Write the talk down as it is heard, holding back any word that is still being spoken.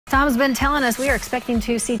Tom's been telling us we are expecting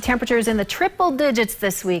to see temperatures in the triple digits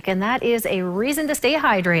this week, and that is a reason to stay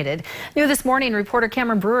hydrated. New this morning, reporter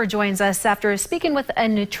Cameron Brewer joins us after speaking with a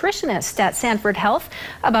nutritionist at Sanford Health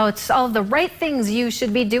about all of the right things you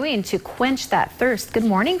should be doing to quench that thirst. Good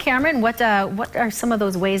morning, Cameron. What are some of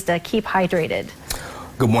those ways to keep hydrated?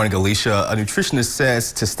 Good morning, Alicia. A nutritionist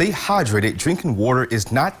says to stay hydrated, drinking water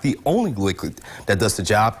is not the only liquid that does the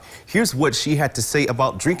job. Here's what she had to say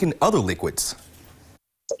about drinking other liquids.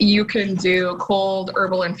 You can do cold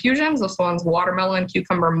herbal infusions. This one's watermelon,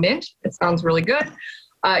 cucumber, mint. It sounds really good.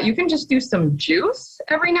 You can just do some juice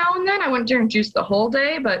every now and then. I wouldn't drink juice the whole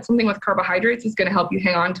day, but something with carbohydrates is going to help you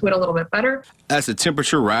hang on to it a little bit better. As the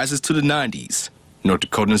temperature rises to the 90s, North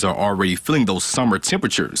Dakotans are already feeling those summer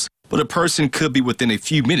temperatures. But a person could be within a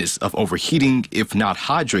few minutes of overheating if not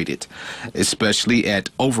hydrated, especially at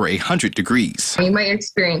over 100 degrees. You might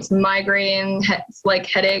experience migraine, like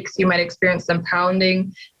headaches. You might experience some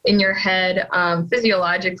pounding in your head.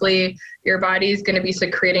 Physiologically, your body is going to be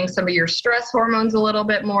secreting some of your stress hormones a little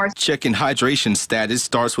bit more. Checking hydration status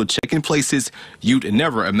starts with checking places you'd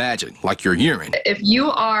never imagine, like your urine. If you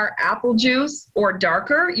are apple juice or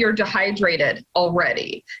darker, you're dehydrated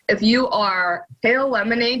already. If you are pale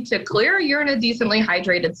lemonade to clear, you're in a decently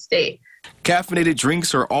hydrated state. Caffeinated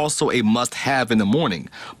drinks are also a must-have in the morning,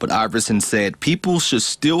 but Iverson said people should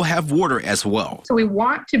still have water as well. So we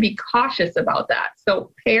want to be cautious about that.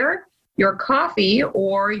 So pair your coffee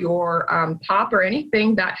or your pop or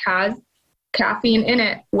anything that has caffeine in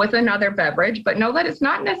it with another beverage, but know that it's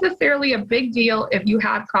not necessarily a big deal if you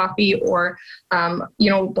have coffee or,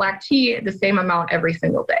 black tea the same amount every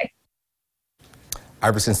single day.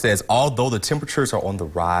 Iverson says although the temperatures are on the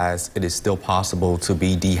rise, it is still possible to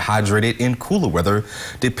be dehydrated in cooler weather,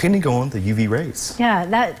 depending on the UV rays. Yeah,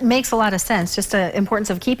 that makes a lot of sense, just the importance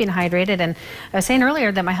of keeping hydrated. And I was saying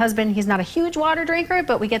earlier that my husband, he's not a huge water drinker,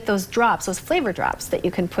 but we get those drops, those flavor drops that you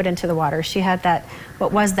can put into the water. She had that,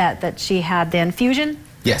 what was that she had, the infusion?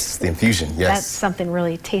 Yes, the infusion, yes. That's something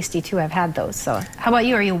really tasty too. I've had those. So how about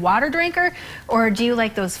you? Are you a water drinker or do you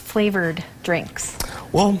like those flavored drinks?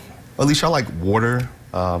 Well, Alicia, I like water.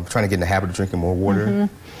 Trying to get in the habit of drinking more water.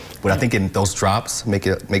 But I think in those drops makes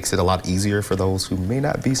it a lot easier for those who may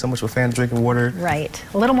not be so much of a fan of drinking water. Right.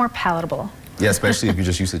 A little more palatable. Yeah, especially if you're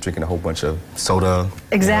just used to drinking a whole bunch of soda.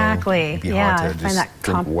 Exactly. It'd be hard to just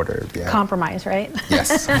drink water. Yeah. Compromise, right?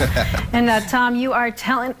 Yes. And Tom, you are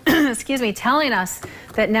telling us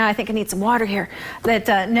that now, I think I need some water here,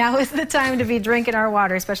 that now is the time to be drinking our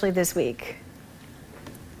water, especially this week.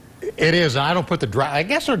 It is, and I don't put the drops. I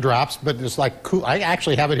guess they're drops, but it's like I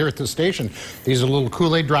actually have it here at the station. These are little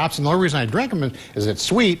Kool-Aid drops, and the only reason I drink them is it's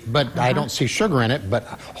sweet, but I don't see sugar in it. But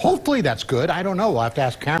hopefully that's good. I don't know. We'll have to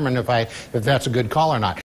ask Cameron if that's a good call or not.